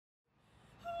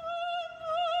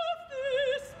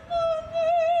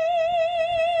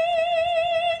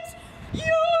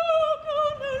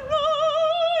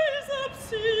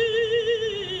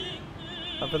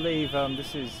believe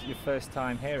this is your first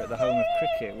time here at the home of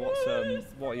cricket.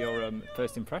 What are your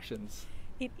first impressions?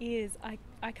 It is.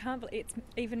 I can't believe it's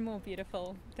even more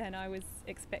beautiful than I was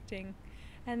expecting,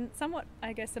 and somewhat,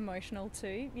 I guess, emotional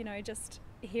too. You know, just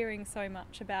hearing so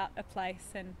much about a place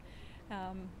and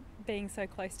being so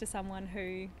close to someone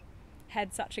who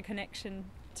had such a connection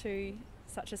to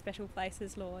such a special place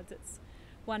as Lord's. It's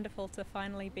wonderful to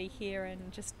finally be here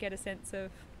and just get a sense of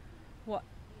what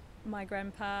my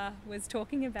grandpa was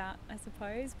talking about, I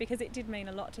suppose, because it did mean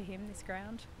a lot to him, this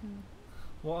ground.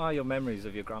 What are your memories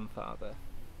of your grandfather?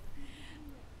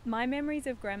 My memories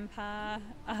of Grandpa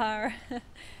are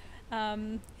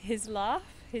his laugh,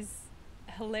 his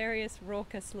hilarious,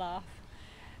 raucous laugh.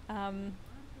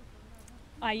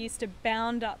 I used to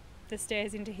bound up the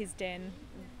stairs into his den,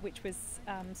 which was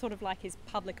sort of like his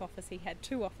public office. He had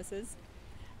two offices.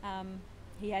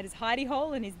 He had his hidey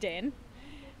hole and his den,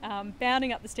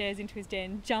 bounding up the stairs into his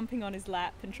den, jumping on his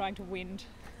lap and trying to wind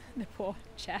the poor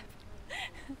chap.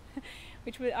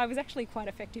 Which I was actually quite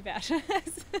effective at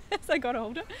as I got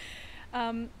older.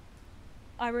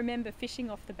 I remember fishing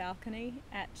off the balcony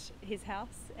at his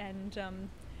house and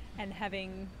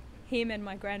having him and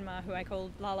my grandma, who I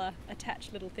called Lala,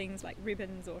 attach little things like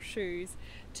ribbons or shoes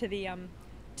to the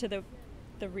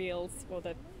reels or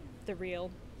the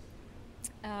reel.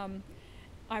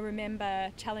 I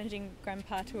remember challenging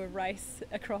Grandpa to a race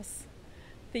across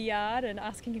the yard and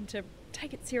asking him to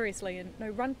take it seriously and no,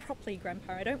 run properly,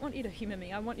 Grandpa. I don't want you to humour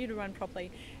me. I want you to run properly.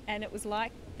 And it was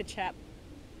like the chap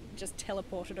just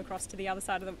teleported across to the other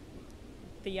side of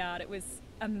the yard. It was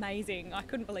amazing. I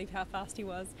couldn't believe how fast he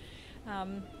was.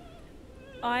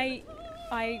 I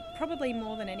probably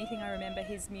more than anything, I remember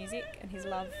his music and his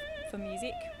love for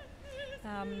music.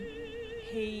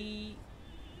 He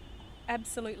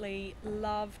absolutely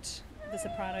loved the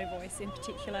soprano voice in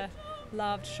particular.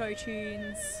 Loved show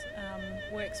tunes,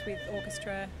 works with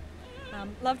orchestra,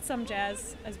 loved some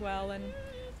jazz as well. And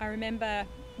I remember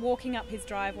walking up his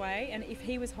driveway, and if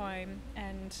he was home,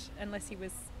 and unless he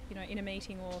was, you know, in a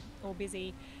meeting or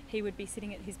busy, he would be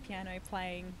sitting at his piano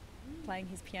playing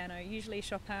his piano, usually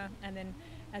Chopin. And then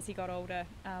as he got older,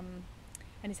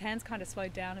 and his hands kind of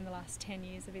slowed down in the last 10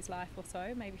 years of his life or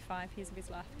so, maybe 5 years of his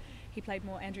life, he played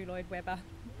more Andrew Lloyd Webber,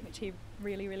 which he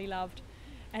really, really loved.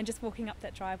 And just walking up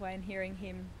that driveway and hearing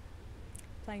him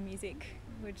playing music,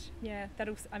 which, yeah,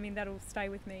 that'll stay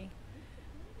with me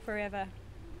forever.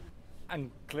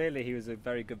 And clearly he was a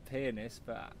very good pianist,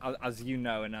 but as you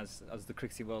know, and as the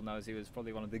cricket world knows, he was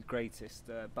probably one of the greatest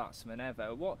batsmen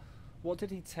ever. What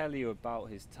did he tell you about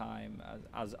his time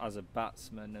as a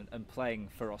batsman and playing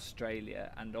for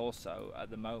Australia, and also at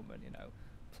the moment, you know,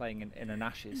 playing in an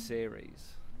Ashes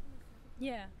series?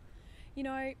 Yeah, you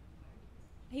know,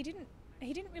 he didn't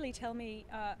really tell me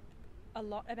a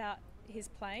lot about his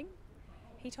playing.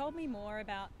 He told me more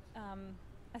about,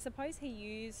 I suppose he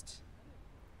used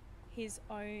his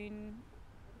own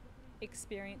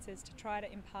experiences to try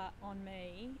to impart on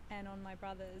me and on my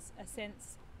brothers a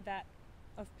sense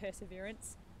of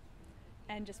perseverance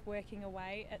and just working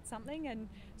away at something. And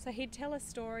so he'd tell us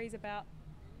stories about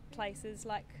places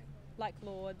like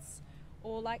Lord's,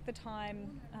 or like the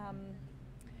time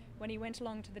when he went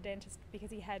along to the dentist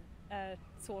because he had a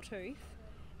sore tooth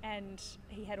and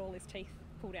he had all his teeth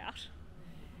pulled out,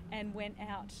 and went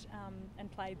out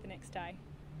and played the next day,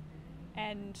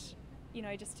 and, you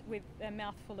know, just with a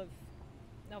mouthful of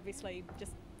obviously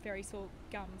just very sore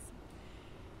gums.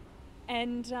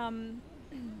 And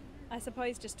I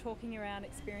suppose just talking around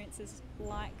experiences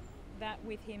like that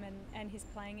with him and his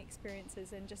playing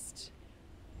experiences, and just,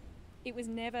 it was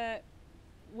never,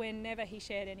 whenever he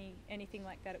shared anything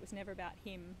like that, it was never about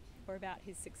him or about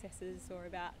his successes or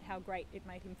about how great it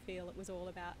made him feel. It was all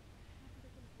about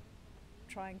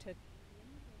trying to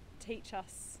teach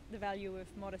us the value of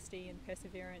modesty and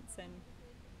perseverance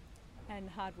and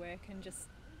hard work and just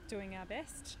doing our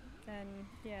best. And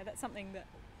yeah, that's something that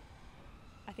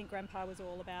I think Grandpa was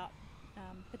all about,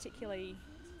 particularly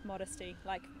modesty.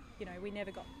 Like, you know, we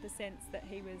never got the sense that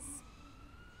he was,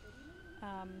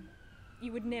 we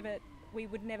would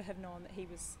never have known that he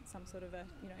was some sort of a,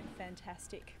 you know,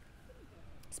 fantastic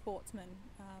sportsman,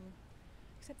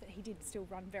 except that he did still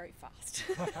run very fast.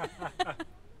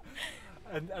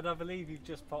 And I believe you've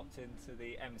just popped into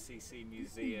the MCC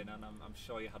museum, and I'm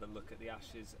sure you had a look at the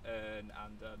Ashes urn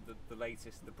and the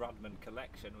latest, the Bradman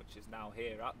collection, which is now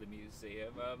here at the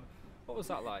museum. What was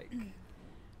that like?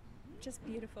 Just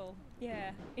beautiful,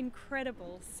 yeah,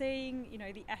 incredible. Seeing, you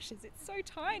know, the Ashes, it's so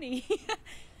tiny.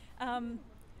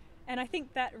 And I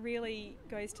think that really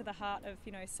goes to the heart of,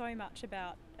 you know, so much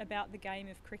about the game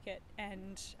of cricket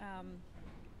and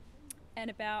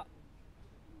about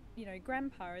you know,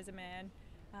 grandpa as a man,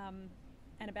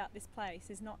 and about this place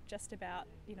is not just about,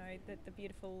 you know, the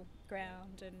beautiful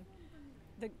ground and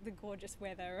the gorgeous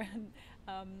weather,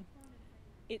 and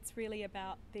it's really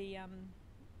about the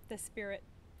spirit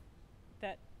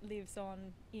that lives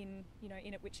on in, you know,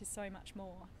 in it, which is so much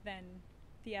more than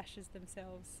the ashes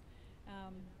themselves.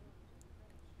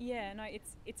 Yeah, no,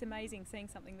 it's amazing seeing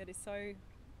something that is so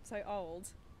old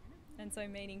and so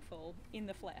meaningful in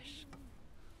the flesh.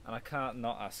 And I can't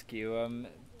not ask you,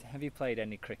 have you played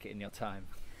any cricket in your time?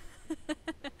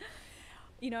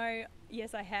 You know,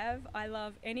 yes, I have. I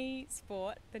love any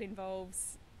sport that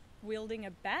involves wielding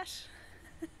a bat.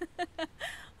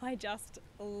 I just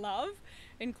love,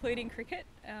 including cricket.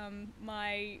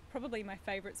 Probably my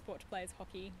favourite sport to play is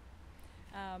hockey.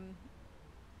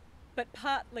 But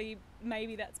partly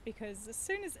maybe that's because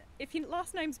if your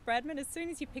last name's Bradman, as soon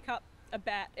as you pick up a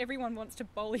bat, everyone wants to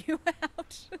bowl you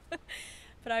out.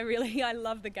 But I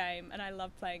love the game, and I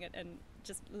love playing it, and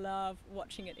just love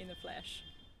watching it in the flesh.